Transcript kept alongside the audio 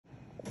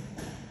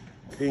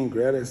King,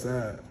 grab that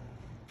side.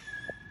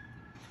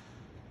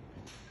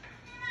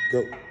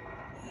 Go.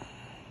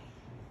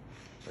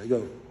 There you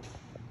go.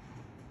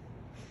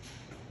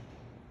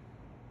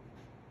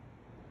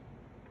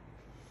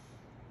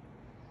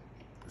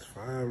 It's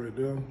 5 right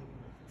there.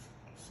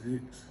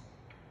 6,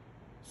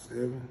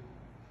 7,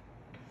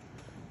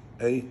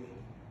 8,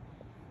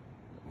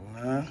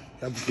 9.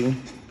 Help the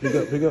King. Pick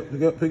up, pick up,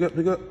 pick up, pick up,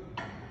 pick up.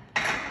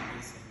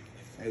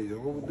 Hey,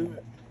 don't overdo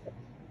it.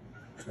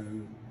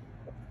 2,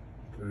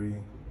 3,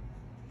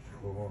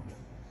 4,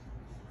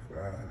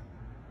 5,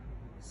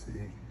 6,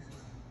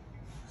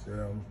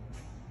 7,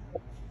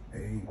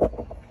 8,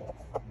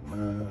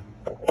 9,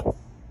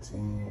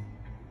 10,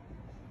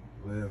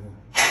 11.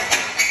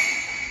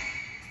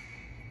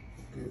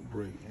 Good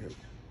break. Yep.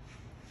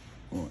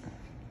 1,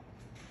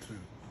 2,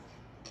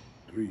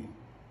 3,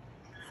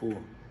 4,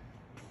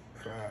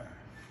 5,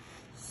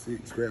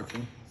 6. Grab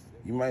me.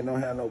 You might not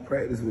have no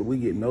practice, but we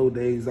get no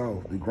days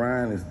off. The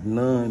grind is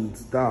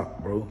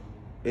non-stop, bro.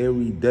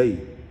 Every day.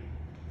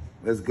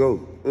 Let's go.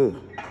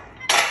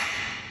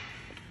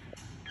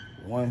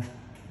 1,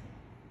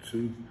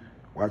 2.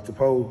 Watch the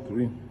pole.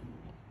 3,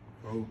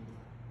 4,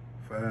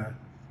 5,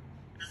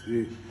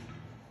 6.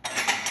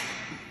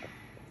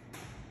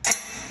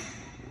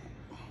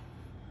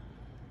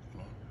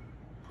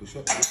 Push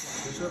up, push up,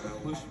 push up,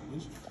 push,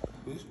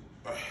 push,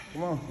 push.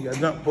 Come on, you gotta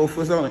jump both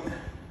foot on it.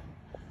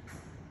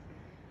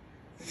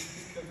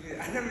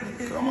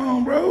 Come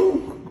on,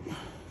 bro.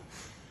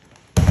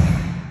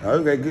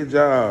 Okay, good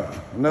job.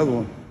 Another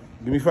one.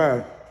 Give me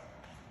 5.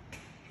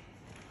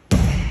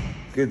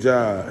 Good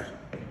job.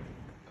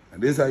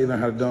 And this is how you learn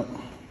how to dunk.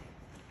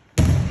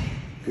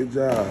 Good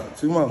job.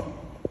 2 more.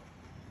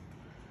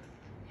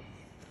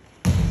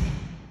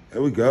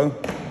 There we go.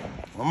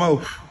 1 more.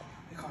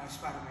 They call it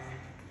Spider-Man.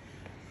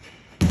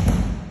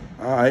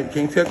 All right,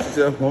 can't touch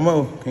yourself. 1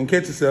 more. Can't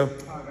catch yourself.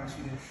 Oh, I got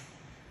you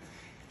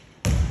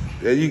there.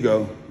 There you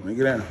go. Make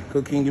it down.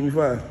 Cook King, give me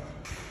 5.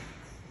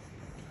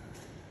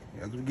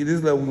 After we get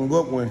this level, we're gonna go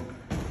up 1.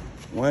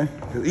 1.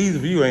 It's easy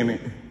for you, ain't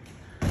it?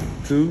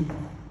 2.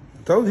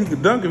 I told you he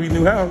could dunk if he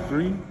knew how.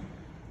 3,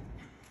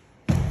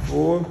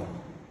 4,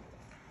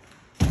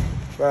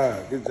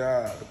 5. Good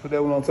job. Put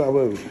that one on top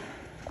of it.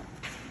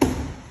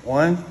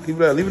 1. Leave it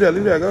there, leave it there,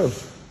 leave it there, go.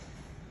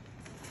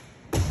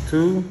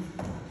 2.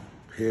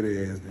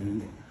 Petty ass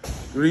dude.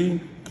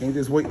 3. Can't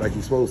just wait like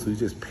you're supposed to. He's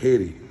just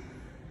petty.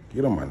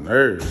 Get on my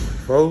nerves.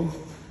 4.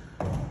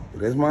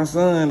 That's my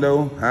son,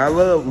 though. I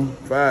love him.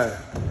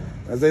 5.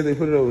 I say they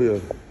put it over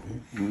here.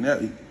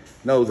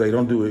 No, Zay,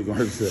 don't do it. You're going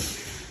to hurt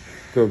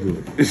yourself. Don't do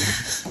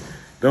it.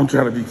 Don't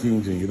try to be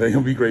King Jr. They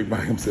gonna be great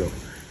by himself.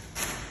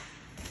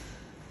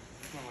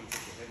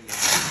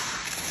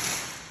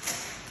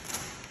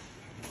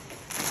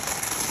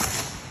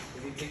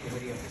 If you take the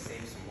video to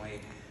save some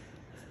weight.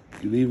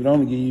 You leave it on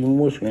to give you even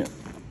more strength.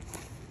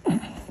 All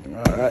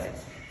right.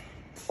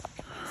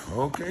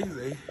 Okay,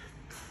 Zay.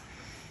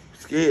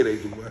 Scared,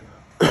 ain't you, boy?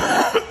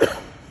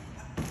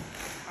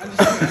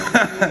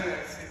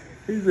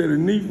 He said a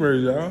knee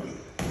first, y'all.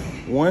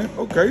 1.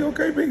 Okay,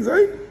 okay, Big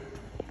Zay.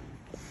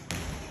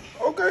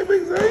 Okay,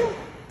 Big Zay.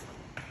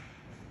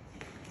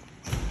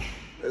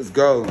 Let's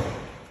go.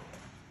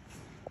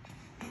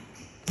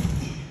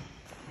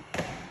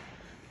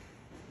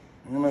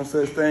 Ain't no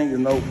such thing as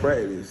no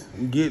practice.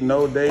 You get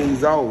no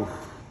days off.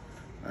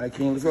 All right,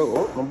 King, let's go.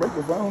 Oh, don't break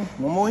your phone.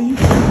 1 more in you.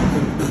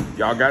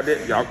 Y'all got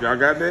that? Y'all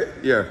got that?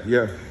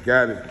 Yeah,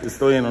 got it. Just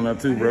throw in on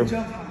that too, bro.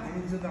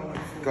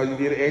 Because you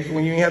did an extra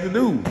one you ain't have to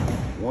do.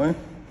 1.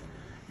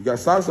 You got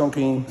socks on,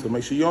 King, so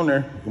make sure you're on there.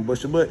 You can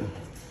bust your button.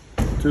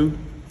 2.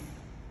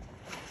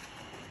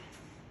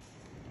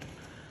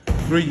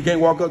 3, you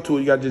can't walk up to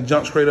it. You got to just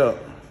jump straight up.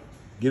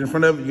 Get in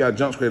front of it, you got to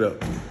jump straight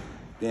up.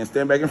 Then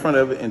stand back in front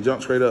of it and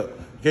jump straight up.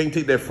 You can't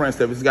take that front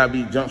step. It's got to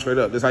be jump straight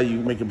up. That's how you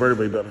make your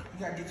vertebrae better.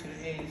 You got to get to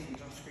the edge and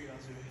jump straight up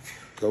to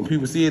it. So when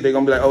people see it, they're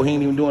going to be like, oh, he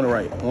ain't even doing it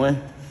right.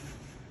 1.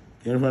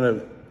 Get in front of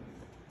it.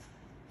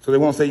 So they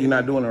won't say you're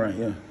not doing it right,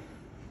 yeah.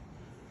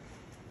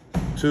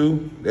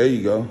 2, there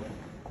you go.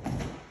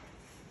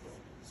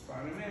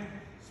 Spider-Man.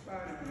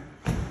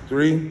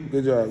 3,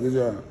 good job, good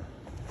job.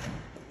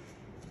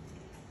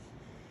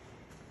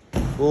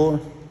 4.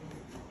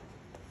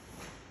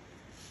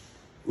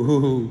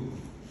 Ooh.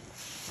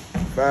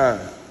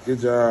 5, good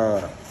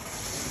job.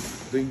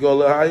 Think you go a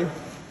little higher?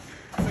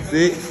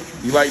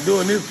 6, you like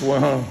doing this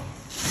one, huh?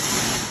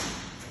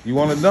 You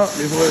want to dunk?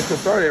 This is where it's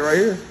gonna start at right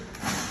here.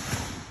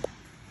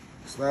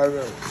 Slide it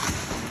up.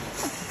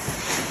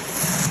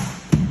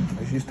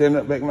 Make sure you stand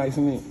up back nice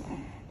and neat.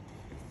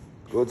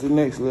 Go to the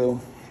next level.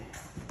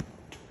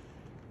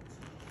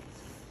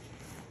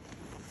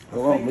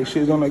 Hold on, make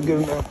sure it's on there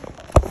good enough.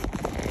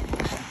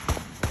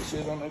 Make sure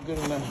it's on there good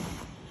enough.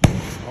 I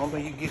don't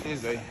think you can get this,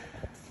 Zay. I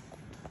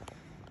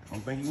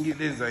don't think you can get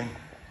this, Zay.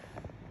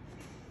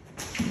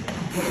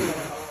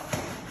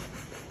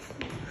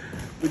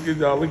 Look at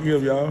y'all, look at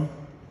him, y'all.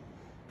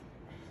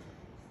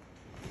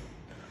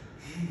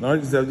 No,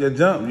 just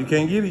jump. You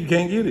can't get it, you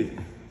can't get it.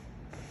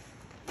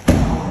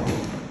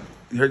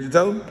 You hurt your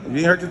toe? If you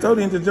ain't hurt your toe,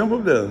 then just jump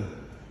up there.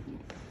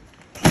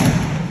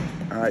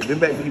 All right,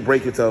 get back before you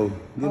break your toe.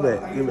 Get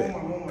back, get back.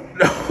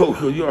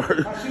 No, you hurt.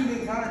 You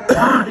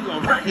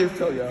gonna break his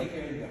toe, y'all.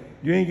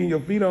 You ain't getting your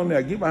feet on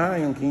there. Get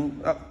behind him,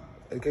 King. Up,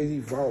 in case he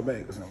fall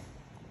back or something.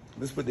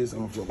 Let's put this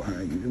on the floor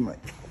behind you. This might,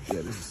 yeah,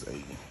 this is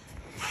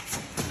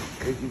safe.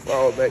 In case you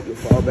fall back, you'll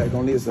fall back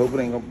on this. Hope it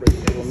ain't gonna break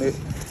your neck on this.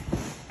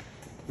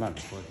 Not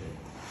the foot.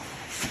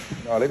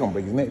 No, they gonna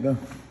break his neck, though.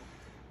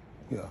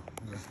 Yeah.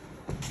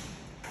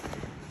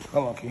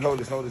 Hold on, King. Hold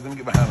this. Let me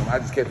get behind him. I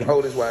just catch him.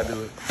 Hold this while I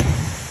do it.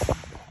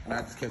 And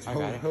I just catch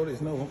him. Hold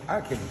this. No, I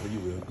catch him for you,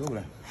 Will. Go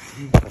there.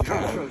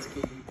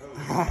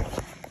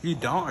 You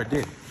don't or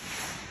did?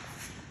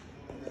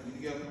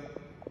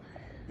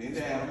 Bend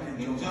down.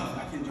 You don't jump.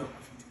 I can jump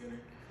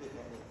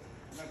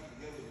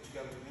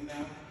together. Bend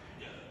down.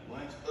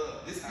 Lunge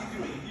up. This how you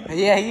do it.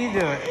 Yeah, you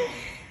do it.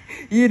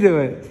 You do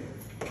it.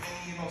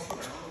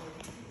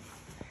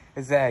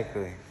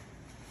 Exactly.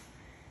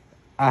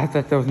 I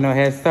thought there was no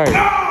head start.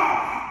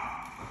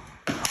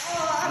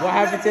 What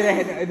happened to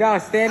that? No,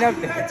 stand up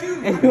there.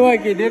 Anyone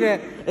can do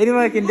that.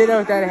 Anyone can do that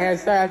without a head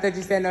start. I thought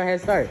you said no head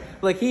start.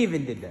 Look, he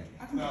even did that.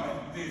 No,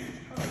 he did.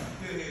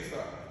 Did a head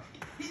start.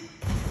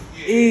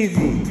 Yeah.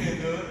 Easy. You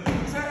can do it. I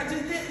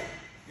just did.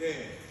 Yeah.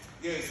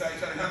 So you trying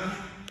to handle me?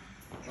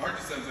 Arch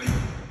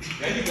yourself.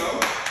 There you go.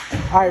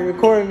 All right,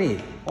 record me.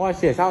 Watch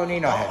this. I don't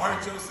need no head start.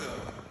 Arch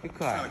yourself. Be Trying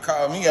quiet. to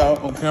call me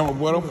out on camera,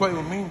 boy. Don't play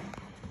with me.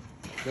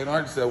 They don't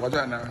arch yourself. Watch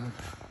out now.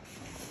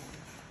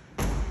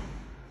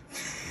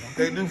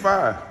 They do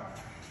 5.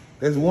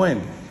 That's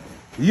 1.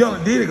 You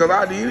only did it because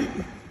I did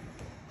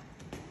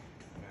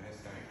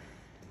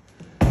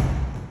it.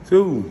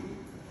 2.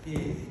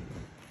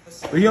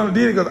 But you only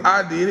did it because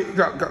I did it.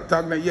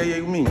 Talking that yeah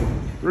with me.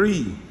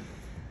 3.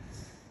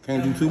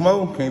 Can't do 2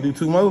 more. Can't do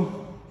 2 more.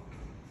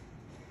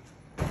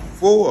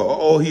 4.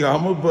 Oh, he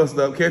almost bust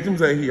up. Catch him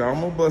say he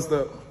almost bust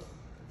up.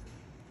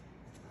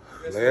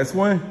 Last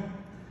one.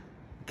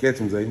 Catch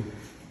him, Zay.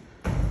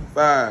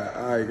 5.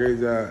 All right, great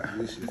job.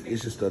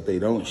 It's just stuff they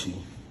don't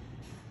see.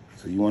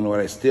 So you want to know why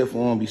that stiff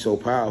arm be so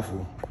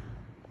powerful?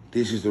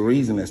 This is the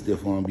reason that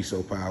stiff arm be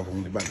so powerful.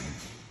 When they about to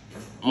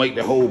make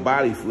the whole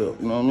body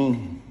flip, you know what I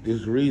mean? This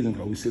is the reason,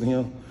 because we sit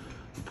here,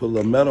 we put a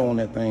little metal on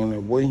that thing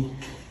there, boy.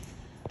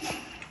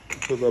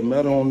 Put a little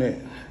metal on that.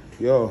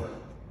 Yo.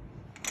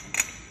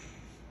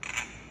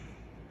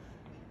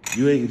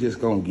 You ain't just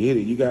gonna get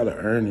it. You gotta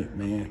earn it,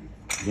 man.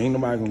 Ain't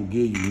nobody gonna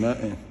give you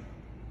nothing.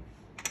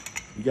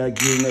 You gotta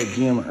get in that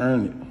gym and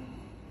earn it.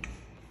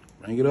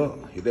 Bring it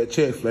up. Hit that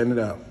chest, flatten it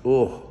out.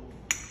 Oh.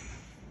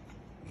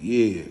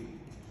 Yeah.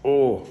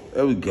 Oh,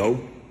 there we go.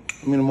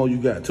 How many more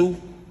you got? 2?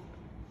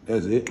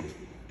 That's it.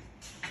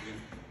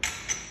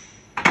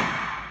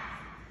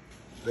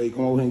 Hey,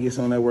 come over here and get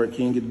some of that work,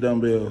 King. Get the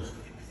dumbbells.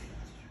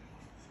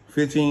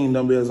 15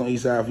 dumbbells on each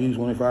side for you,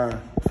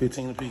 25.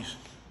 15 apiece.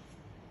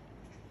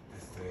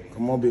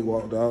 Come on, big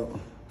walk, dog.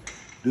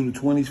 Do the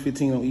 20s,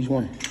 15 on each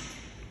one.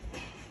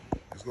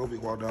 Let's go,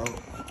 big walk, dog.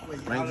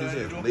 Bring it to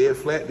your chest. Lay it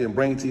flat, then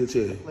bring it to your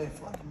chest.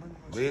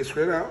 Lay it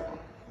straight out.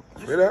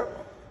 Straight out.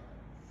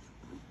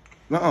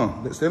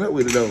 Let's stand up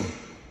with it, though. Like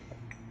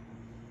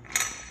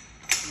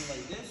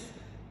this?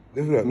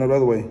 Lift it up. No, the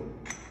other way.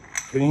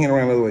 Put your hand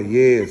around the other way.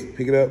 Yes.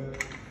 Pick it up.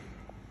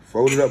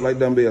 Fold it up like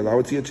dumbbells.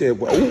 All to your chest.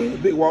 Ooh,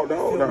 big walk,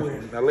 dog.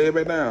 Now lay it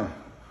back down.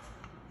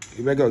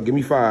 Get back up. Give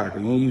me 5,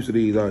 because you ain't used to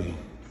these, are you?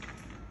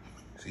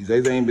 See,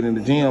 Zay ain't been in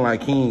the gym like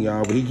King,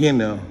 y'all, but he getting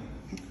there.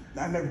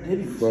 I never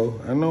did it.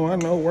 So, I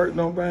know. Work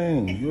don't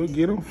thing. You'll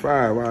get him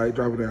 5. All right,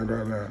 drop it down,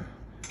 drop it down.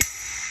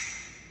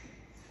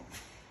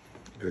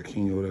 Got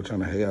King over there trying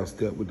to half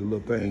step with the little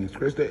thing.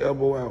 Stretch that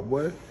elbow out,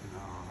 boy. No,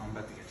 I'm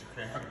about to get your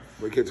cramp.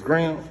 Wait, catch the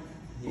cramp.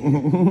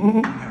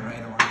 Right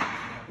around.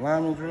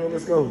 Lineman drill,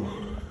 let's go.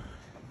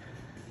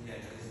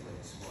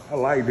 I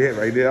like that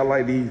right there. I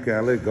like these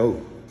guys. Let's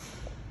go.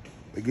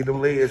 Let's get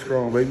them legs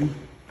strong, baby.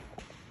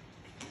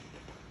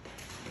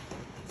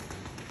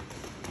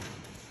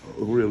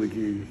 Oh, really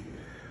good.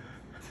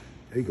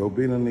 There you go.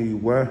 Bend on the knee,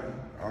 boy.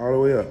 All the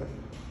way up.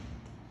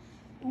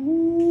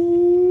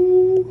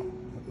 Ooh.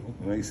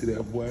 Now you see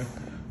that, boy?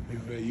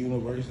 Maybe that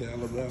University of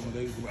Alabama,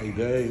 they was like,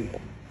 dang.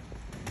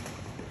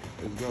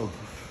 Let's go.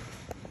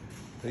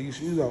 Take your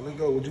shoes off. Let's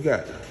go. What you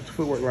got? What's your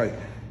footwork like?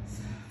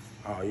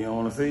 Oh, you don't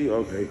want to see?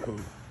 Okay,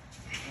 cool.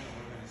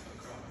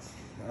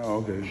 Oh,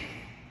 okay.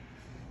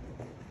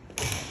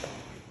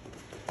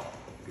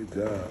 Good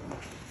job.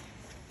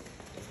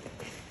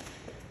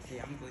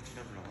 Yeah, I'm glitching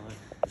up in the line.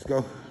 Let's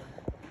go.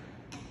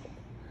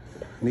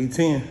 Need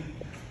 10.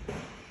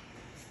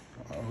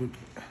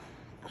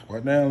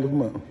 Squat down, look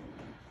them up.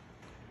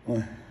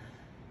 1,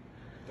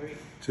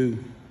 2,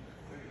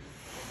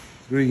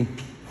 3.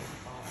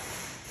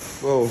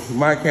 Whoa,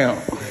 my count.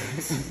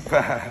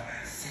 5.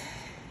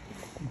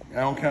 I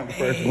don't count the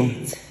first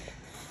one.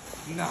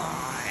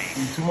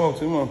 9. 2 more.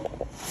 2 more.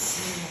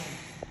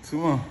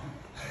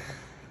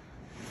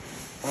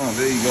 Oh,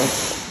 there you go.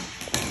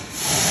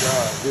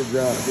 Good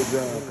job.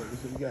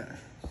 That's what you got.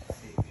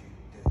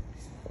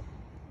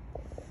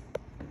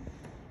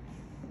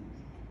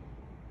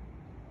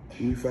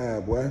 Give me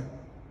 5, boy.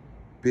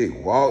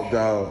 Big walk,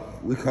 dog.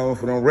 We coming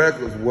for them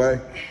records, boy.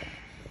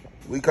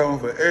 We coming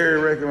for every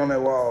record on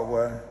that wall,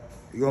 boy.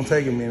 It's gonna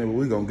take a minute, but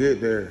we gonna get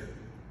there.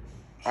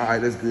 All right,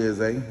 that's good,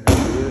 Zay.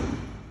 That's good.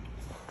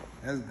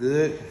 That's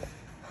good.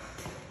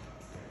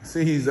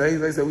 See, Zay,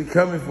 they said we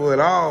coming for it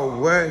all,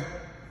 boy.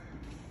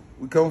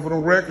 We coming for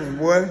them records,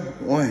 boy.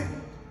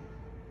 1,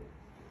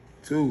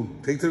 2,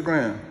 take to the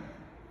ground.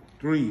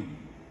 3,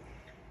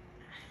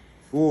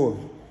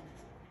 4,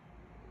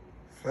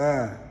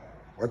 5.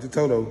 Watch your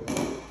toe, though.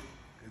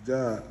 Good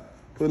job.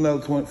 Put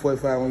another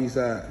 45 on each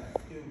side.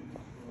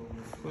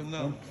 Put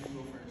another.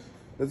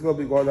 Let's go,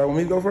 big guard. Want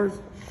me to go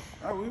first?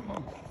 All right, we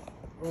go.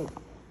 Oh.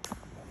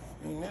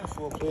 Ain't that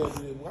for a player to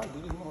do this my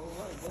whole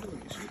life. What is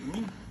it? Shoot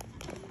me.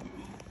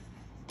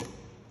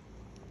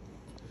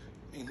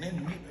 Ain't nothing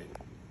to me, baby.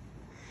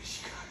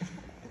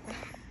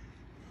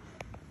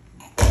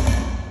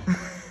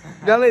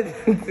 Don't let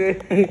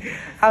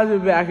how's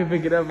it bad? I can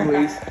pick it up,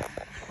 please. I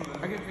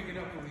can pick it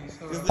up, please.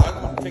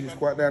 Take your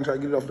squat down and try to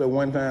get it off there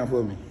one time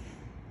for me.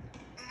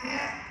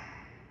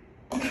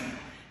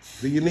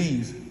 Bend your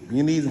knees. Bend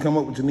your knees and come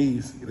up with your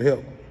knees. It'll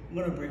help. I'm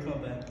gonna break my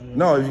back.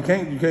 No, if you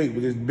can't, you can't.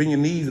 But just bend your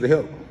knees, it'll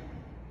help.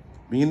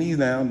 Bend your knees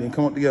down, then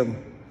come up together.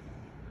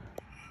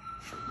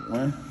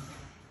 1,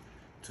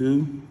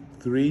 2,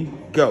 3,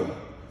 go.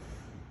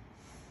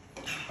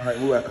 All right,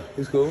 move out.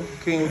 It's cool.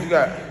 King, what you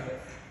got?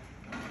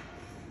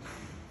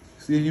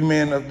 See if you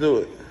man enough to do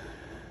it.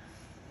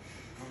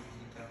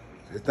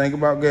 Just think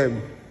about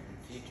Gabby.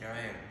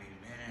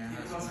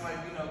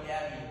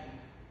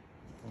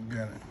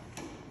 Got it.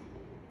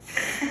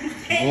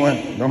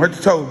 One. Don't hurt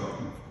your toe.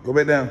 Go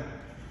back down.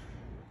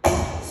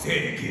 Say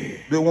it again.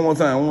 Do it one more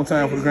time. One more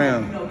time for the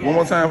ground. One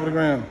more time for the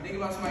ground. Think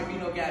about somebody being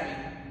no Gabby.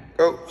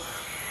 Go.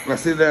 Now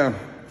sit down.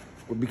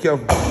 Well, be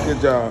careful.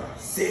 Good job.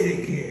 Say it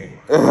again.